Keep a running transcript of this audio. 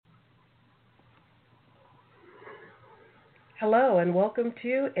Hello, and welcome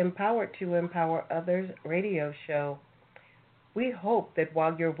to Empowered to Empower Others radio show. We hope that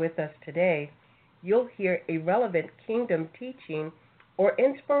while you're with us today, you'll hear a relevant kingdom teaching or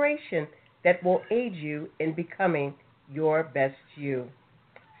inspiration that will aid you in becoming your best you.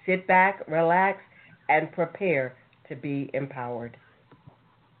 Sit back, relax, and prepare to be empowered.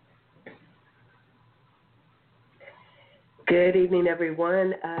 Good evening,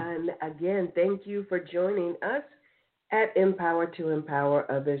 everyone. And again, thank you for joining us at Empower to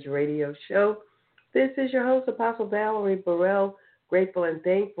Empower Others radio show. This is your host, Apostle Valerie Burrell, grateful and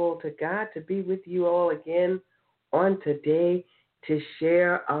thankful to God to be with you all again on today to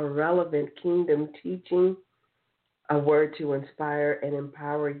share a relevant kingdom teaching, a word to inspire and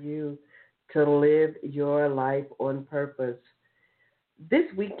empower you to live your life on purpose. This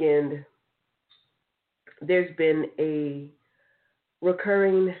weekend, there's been a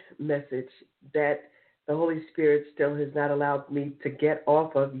recurring message that the Holy Spirit still has not allowed me to get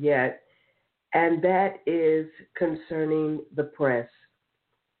off of yet, and that is concerning the press.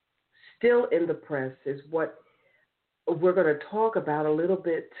 Still in the press is what we're going to talk about a little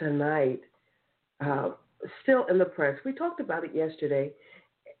bit tonight. Uh, Still in the press. We talked about it yesterday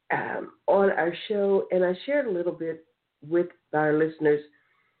on our show, and I shared a little bit with our listeners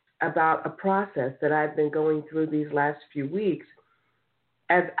about a process that I've been going through these last few weeks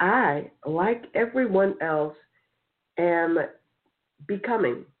as I, like everyone else, am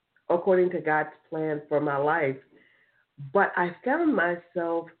becoming according to God's plan for my life. But I found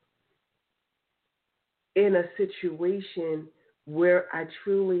myself in a situation where I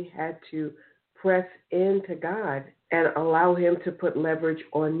truly had to press into God and allow Him to put leverage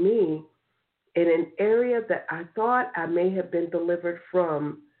on me in an area that I thought I may have been delivered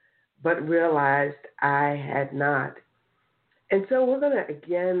from, but realized I had not. And so we're going to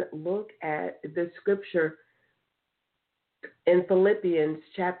again look at the scripture in Philippians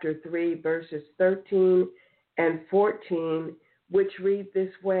chapter 3, verses 13 and 14, which read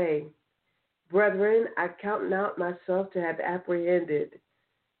this way: Brethren, I count not myself to have apprehended,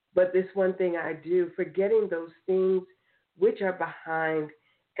 but this one thing I do, forgetting those things which are behind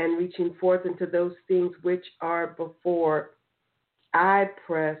and reaching forth into those things which are before, I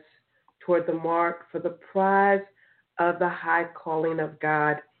press toward the mark for the prize of the high calling of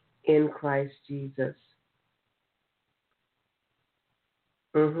God in Christ Jesus.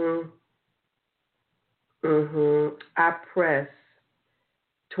 I press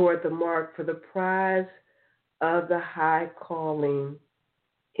toward the mark for the prize of the high calling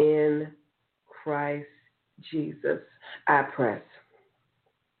in Christ Jesus. I press.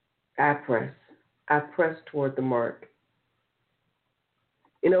 I press. I press toward the mark.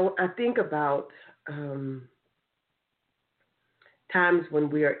 You know, I think about times when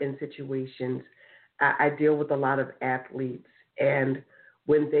we are in situations. I deal with a lot of athletes, and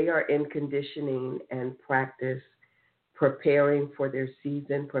when they are in conditioning and practice, preparing for their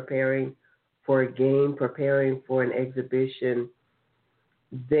season, preparing for a game, preparing for an exhibition,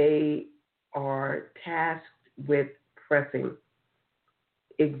 they are tasked with pressing,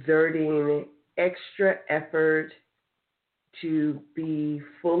 exerting extra effort to be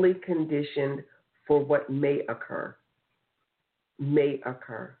fully conditioned for what may occur.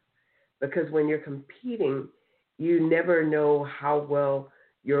 Because when you're competing, you never know how well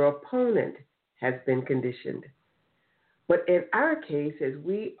your opponent has been conditioned. But in our case, as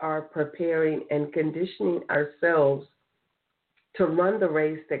we are preparing and conditioning ourselves to run the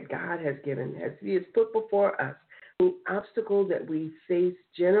race that God has given, as He has put before us, the obstacle that we face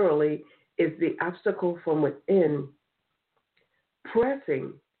generally is the obstacle from within.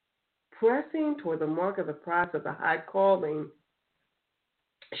 Pressing toward the mark of the prize of the high calling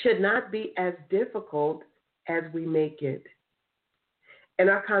should not be as difficult as we make it. In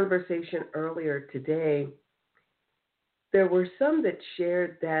our conversation earlier today, there were some that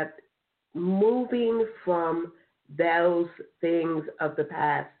shared that moving from those things of the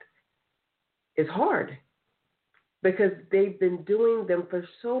past is hard because they've been doing them for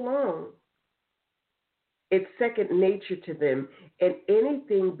so long. It's second nature to them. And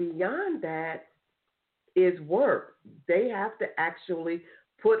anything beyond that is work. They have to actually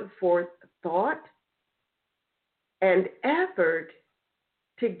put forth thought and effort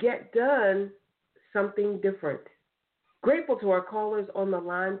to get done something different. Grateful to our callers on the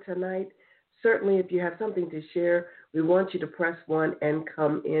line tonight. Certainly, if you have something to share, we want you to press 1 and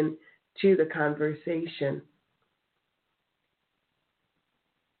come in to the conversation.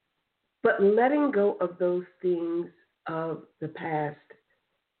 But letting go of those things of the past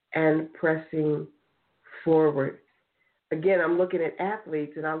and pressing forward. Again, I'm looking at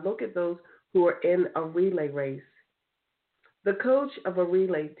athletes, and I look at those who are in a relay race. The coach of a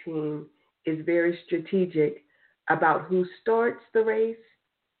relay team is very strategic about who starts the race,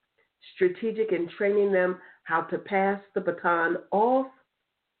 strategic in training them how to pass the baton off,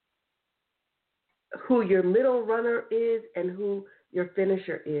 who your middle runner is, and who your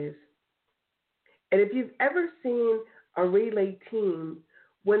finisher is. And if you've ever seen a relay team,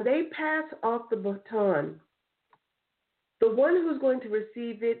 when they pass off the baton, the one who's going to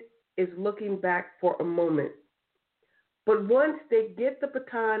receive it is looking back for a moment. But once they get the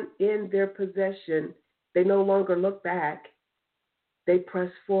baton in their possession, they no longer look back. They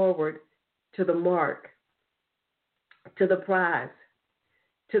press forward to the mark, to the prize,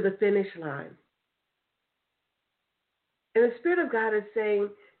 to the finish line. And the Spirit of God is saying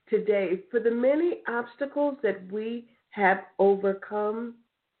today, for the many obstacles that we have overcome,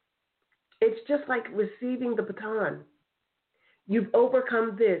 it's just like receiving the baton. You've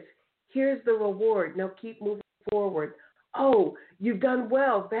overcome this. Here's the reward. Now keep moving forward. Oh, you've done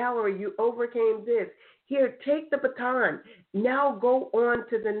well, Valerie. You overcame this. Here, take the baton. Now go on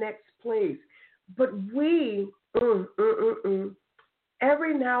to the next place. But we,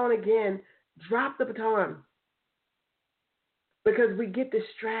 every now and again, drop the baton because we get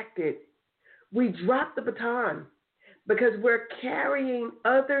distracted. We drop the baton because we're carrying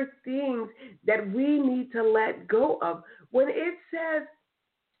other things that we need to let go of. When it says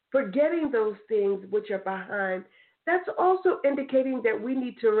forgetting those things which are behind, that's also indicating that we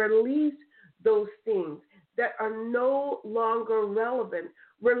need to release those things that are no longer relevant,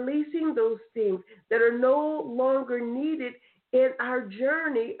 releasing those things that are no longer needed in our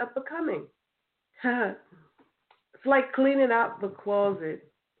journey of becoming. It's like cleaning out the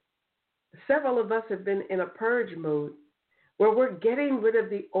closet. Several of us have been in a purge mode where we're getting rid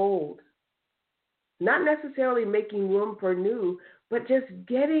of the old, not necessarily making room for new, but just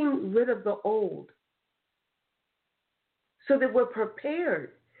getting rid of the old so that we're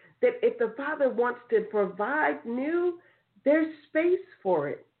prepared that if the Father wants to provide new, there's space for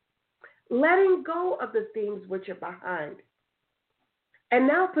it. Letting go of the things which are behind. And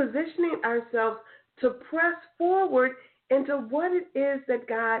now positioning ourselves to press forward into what it is that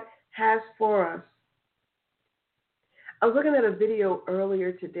God has for us. I was looking at a video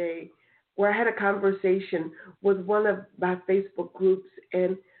earlier today where I had a conversation with one of my Facebook groups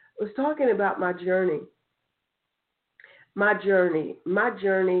and was talking about my journey. My journey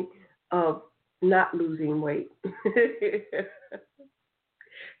of not losing weight. Because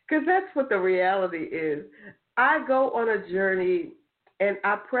that's what the reality is. I go on a journey and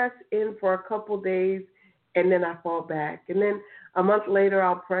I press in for a couple days and then I fall back. And then a month later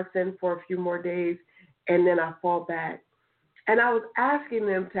I'll press in for a few more days and then I fall back. And I was asking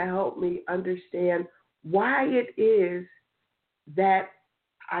them to help me understand why it is that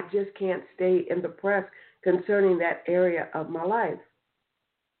I just can't stay in the press concerning that area of my life.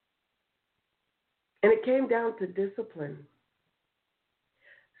 And it came down to discipline.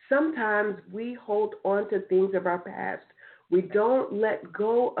 Sometimes we hold on to things of our past. We don't let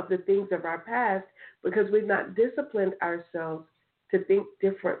go of the things of our past because we've not disciplined ourselves to think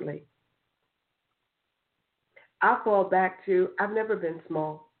differently. I fall back to, I've never been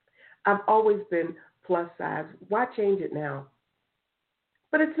small. I've always been plus size. Why change it now?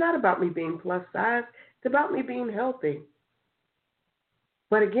 But it's not about me being plus size. It's about me being healthy.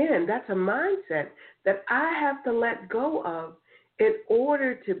 But again, that's a mindset that I have to let go of in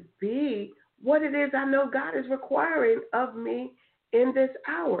order to be what it is I know God is requiring of me in this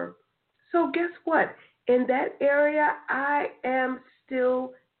hour. So guess what? In that area, I am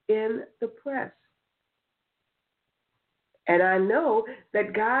still in the press. And I know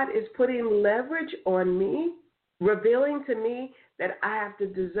that God is putting leverage on me, revealing to me that I have to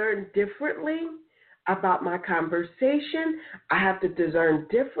discern differently about my conversation. I have to discern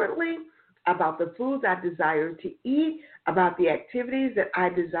differently about the foods I desire to eat, about the activities that I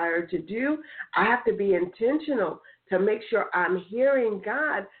desire to do. I have to be intentional to make sure I'm hearing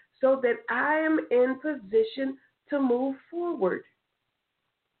God so that I am in position to move forward.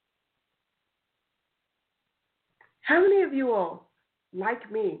 How many of you all, like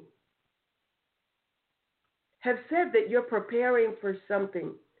me, have said that you're preparing for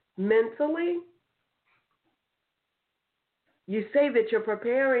something mentally? You say that you're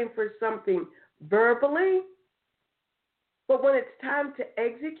preparing for something verbally, but when it's time to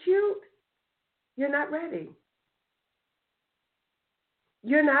execute, you're not ready.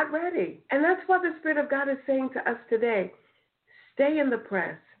 You're not ready. And that's what the Spirit of God is saying to us today. Stay in the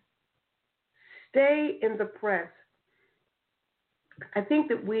press. Stay in the press. I think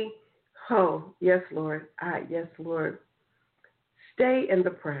that yes, Lord. Yes, Lord. Stay in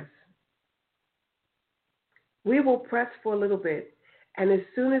the press. We will press for a little bit. And as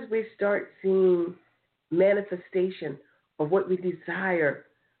soon as we start seeing manifestation of what we desire,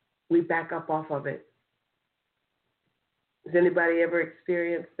 we back up off of it. Has anybody ever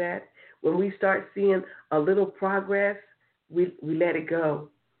experienced that? When we start seeing a little progress, we let it go.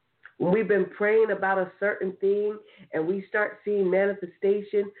 When we've been praying about a certain thing and we start seeing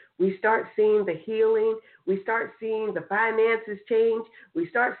manifestation, we start seeing the healing, we start seeing the finances change, we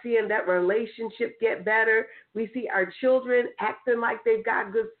start seeing that relationship get better, we see our children acting like they've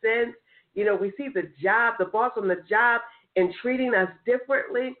got good sense, we see the boss on the job and treating us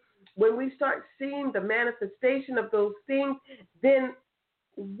differently. When we start seeing the manifestation of those things, then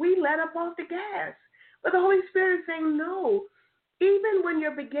we let up off the gas. But the Holy Spirit is saying, no, even when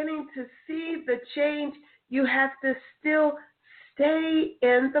you're beginning to see the change, you have to still stay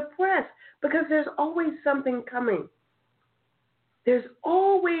in the press because there's always something coming. There's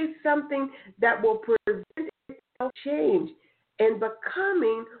always something that will present itself change and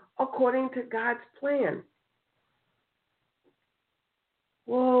becoming according to God's plan.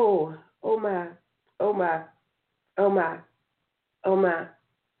 Whoa, oh my, oh my, oh my, oh my,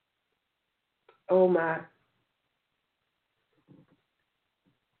 oh my.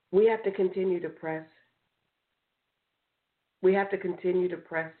 We have to continue to press. We have to continue to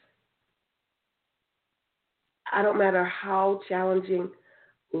press. I don't matter how challenging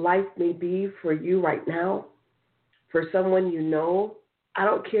life may be for you right now, for someone you know. I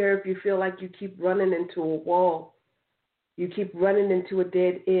don't care if you feel like you keep running into a wall. You keep running into a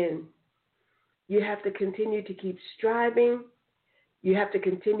dead end. You have to continue to keep striving. You have to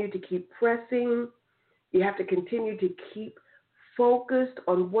continue to keep pressing. You have to continue to keep focused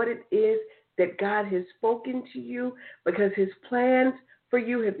on what it is that God has spoken to you, because his plans for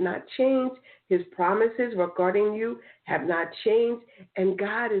you have not changed. His promises regarding you have not changed. And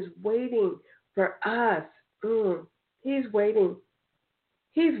God is waiting for us. He's waiting.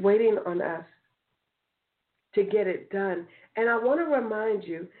 He's waiting on us to get it done. And I want to remind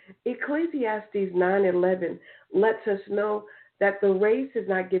you, Ecclesiastes 9:11 lets us know that the race is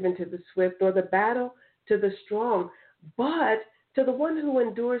not given to the swift, nor the battle to the strong, but to the one who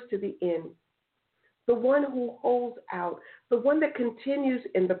endures to the end, the one who holds out, the one that continues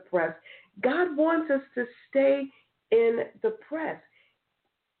in the press. God wants us to stay in the press.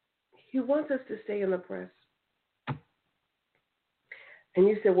 He wants us to stay in the press. And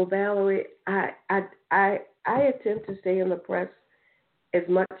you said, well, Valerie, I attempt to stay in the press as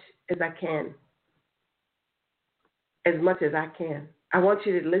much as I can. As much as I can. I want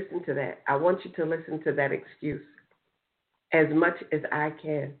you to listen to that. I want you to listen to that excuse. As much as I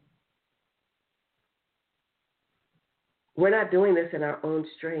can. We're not doing this in our own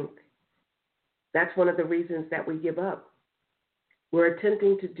strength. That's one of the reasons that we give up. We're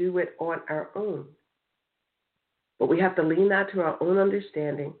attempting to do it on our own. But we have to lean out to our own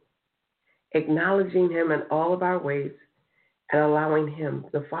understanding, acknowledging him in all of our ways, and allowing him,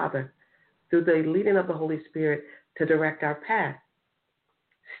 the Father, through the leading of the Holy Spirit, to direct our path.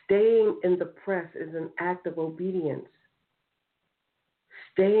 Staying in the press is an act of obedience.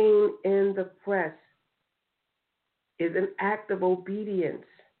 Staying in the press is an act of obedience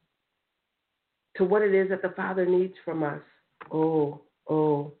to what it is that the Father needs from us. Oh,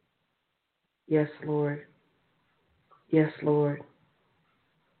 yes, Lord. Yes, Lord.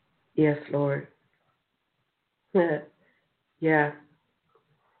 Yes, Lord. Yeah.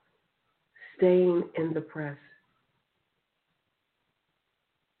 Staying in the press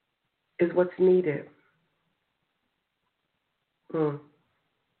is what's needed. A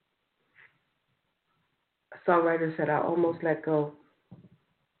songwriter said, I almost let go,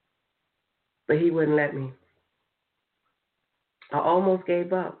 but he wouldn't let me. I almost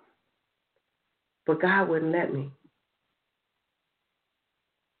gave up, but God wouldn't let me.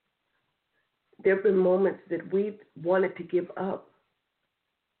 There have been moments that we wanted to give up.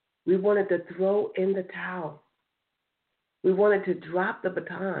 We wanted to throw in the towel. We wanted to drop the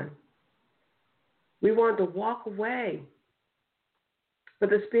baton. We wanted to walk away.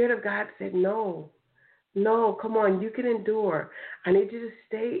 But the Spirit of God said, no, come on, you can endure. I need you to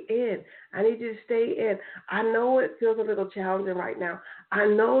stay in. I need you to stay in. I know it feels a little challenging right now. I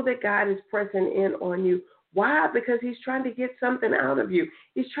know that God is pressing in on you. Why? Because he's trying to get something out of you.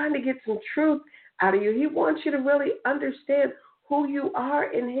 He's trying to get some truth out of you. He wants you to really understand who you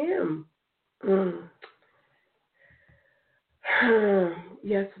are in him.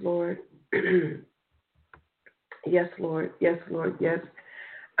 Yes, Lord. Yes, Lord. Yes, Lord. Yes.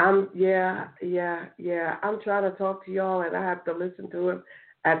 I'm trying to talk to y'all, and I have to listen to him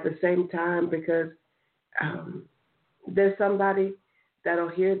at the same time, because there's somebody that'll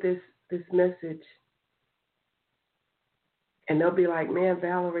hear this message, And they'll be like, "Man,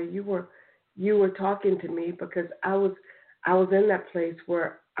 Valerie, you were talking to me because I was in that place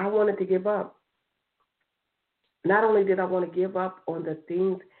where I wanted to give up. Not only did I want to give up on the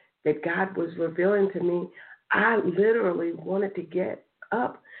things that God was revealing to me, I literally wanted to get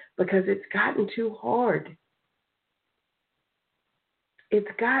up because it's gotten too hard. It's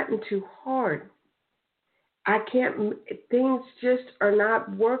gotten too hard. I can't, things just are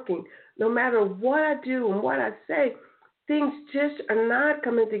not working. No matter what I do and what I say, things just are not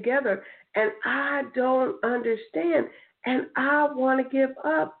coming together. And I don't understand. And I want to give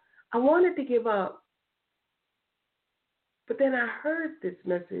up. I wanted to give up. But then I heard this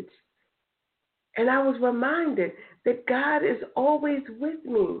message. And I was reminded that God is always with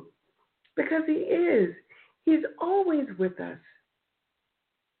me because He is. He's always with us.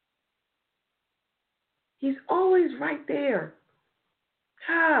 He's always right there.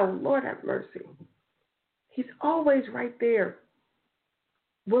 Oh, Lord have mercy. He's always right there,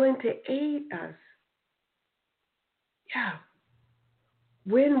 willing to aid us. Yeah.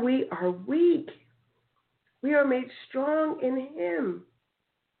 When we are weak, we are made strong in Him.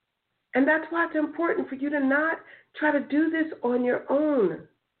 And that's why it's important for you to not try to do this on your own.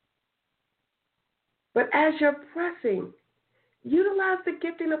 But as you're pressing, utilize the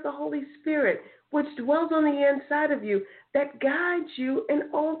gifting of the Holy Spirit, which dwells on the inside of you, that guides you in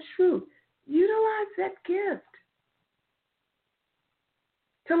all truth. Utilize that gift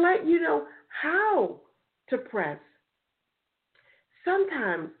to let you know how to press.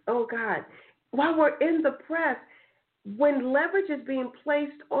 Sometimes, oh God, while we're in the press, when leverage is being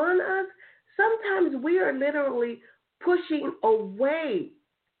placed on us, sometimes we are literally pushing away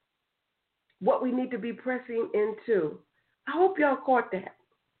what we need to be pressing into. I hope y'all caught that.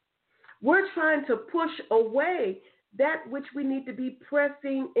 We're trying to push away that which we need to be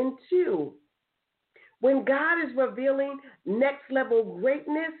pressing into. When God is revealing next level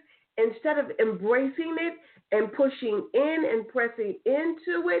greatness, instead of embracing it and pushing in and pressing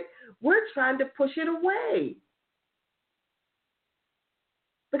into it, we're trying to push it away.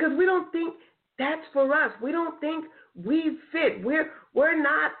 Because we don't think that's for us. We don't think we fit. We're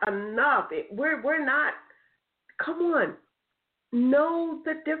not enough. We're not. Come on. Know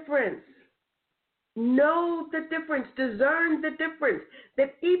the difference. Know the difference. Discern the difference.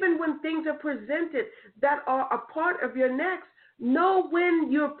 That even when things are presented that are a part of your next, know when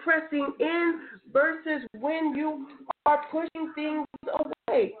you're pressing in versus when you are pushing things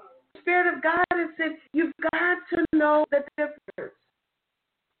away. The Spirit of God has said you've got to know the difference.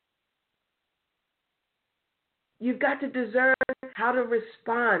 You've got to discern how to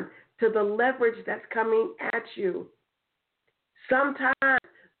respond to the leverage that's coming at you. Sometimes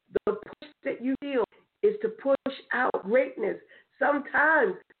the push that you feel is to push out greatness.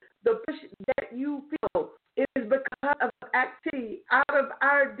 Sometimes the push that you feel is because of activity, out of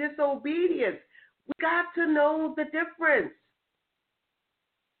our disobedience. We got to know the difference.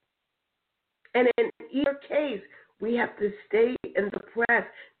 And in either case, we have to stay in the press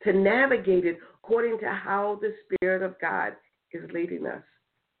to navigate it according to how the Spirit of God is leading us.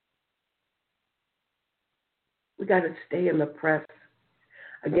 We got to stay in the press.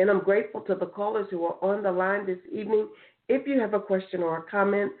 Again, I'm grateful to the callers who are on the line this evening. If you have a question or a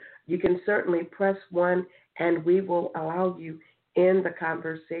comment, you can certainly press 1 and we will allow you in the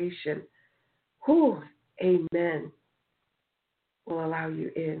conversation. Whew, amen. We'll allow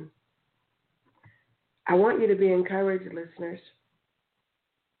you in. I want you to be encouraged, listeners.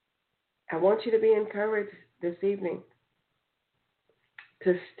 I want you to be encouraged this evening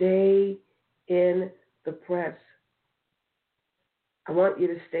to stay in the press. I want you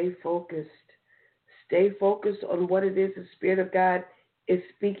to stay focused. Stay focused on what it is the Spirit of God is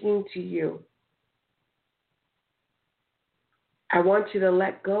speaking to you. I want you to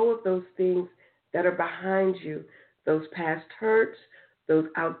let go of those things that are behind you, those past hurts, those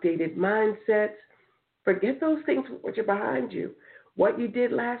outdated mindsets. Forget those things which are behind you. What you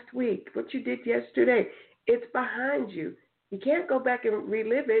did last week, what you did yesterday, it's behind you. You can't go back and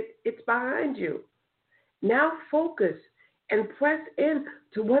relive it. It's behind you. Now focus and press in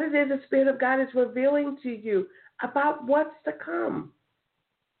to what it is the Spirit of God is revealing to you about what's to come.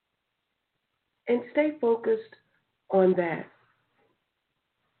 And stay focused on that.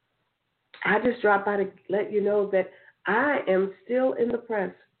 I just dropped by to let you know that I am still in the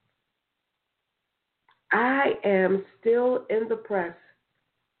press. I am still in the press,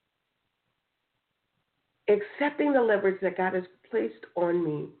 accepting the leverage that God has placed on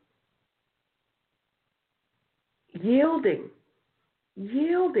me, yielding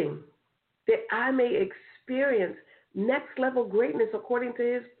that I may experience next level greatness according to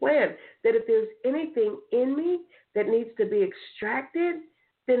his plan. That if there's anything in me that needs to be extracted,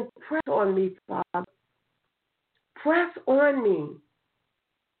 then press on me, Father. Press on me.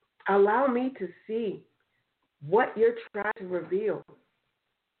 Allow me to see what you're trying to reveal.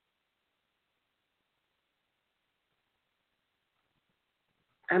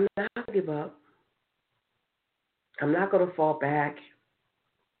 I'm not going to give up. I'm not going to fall back.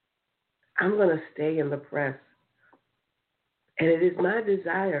 I'm going to stay in the press. And it is my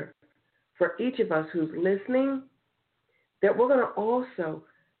desire for each of us who's listening that we're going to also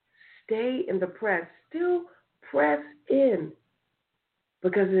stay in the press, still press in,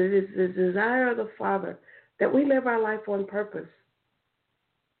 because it is the desire of the Father that we live our life on purpose.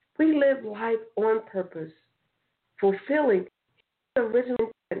 We live life on purpose, fulfilling the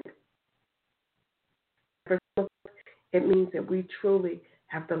original intent. For some of us, it means that we truly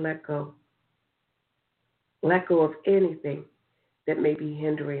have to let go. Let go of anything that may be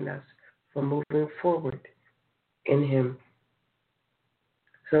hindering us from moving forward in Him.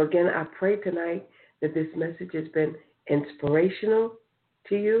 So again, I pray tonight that this message has been inspirational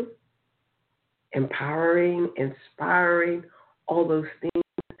to you, empowering, inspiring, all those things.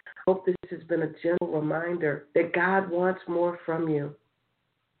 I hope this has been a gentle reminder that God wants more from you.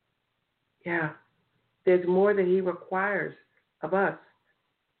 Yeah, there's more that He requires of us.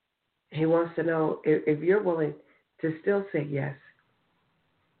 He wants to know if you're willing to still say yes,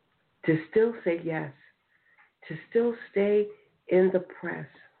 to still say yes, to still stay in the press,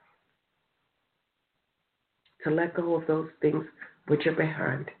 to let go of those things which are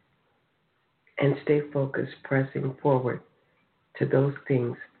behind and stay focused, pressing forward to those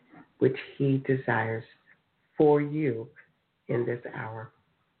things which He desires for you in this hour.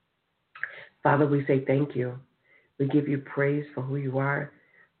 Father, we say thank you. We give you praise for who you are,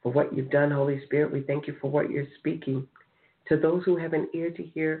 for what you've done, Holy Spirit. We thank you for what you're speaking to those who have an ear to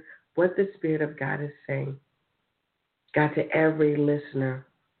hear what the Spirit of God is saying. God, to every listener,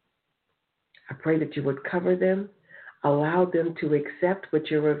 I pray that you would cover them, allow them to accept what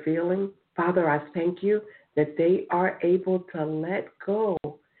you're revealing. Father, I thank you that they are able to let go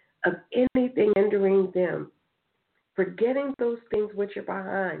of anything hindering them, forgetting those things which are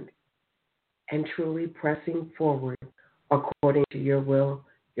behind, and truly pressing forward according to your will,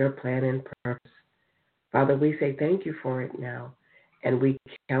 your plan, and purpose. Father, we say thank you for it now, and we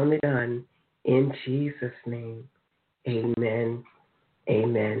count it done in Jesus' name. Amen,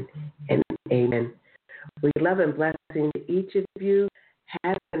 amen, and amen. We love and blessing to each of you.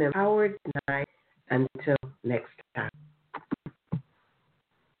 Have an empowered night. Until next time.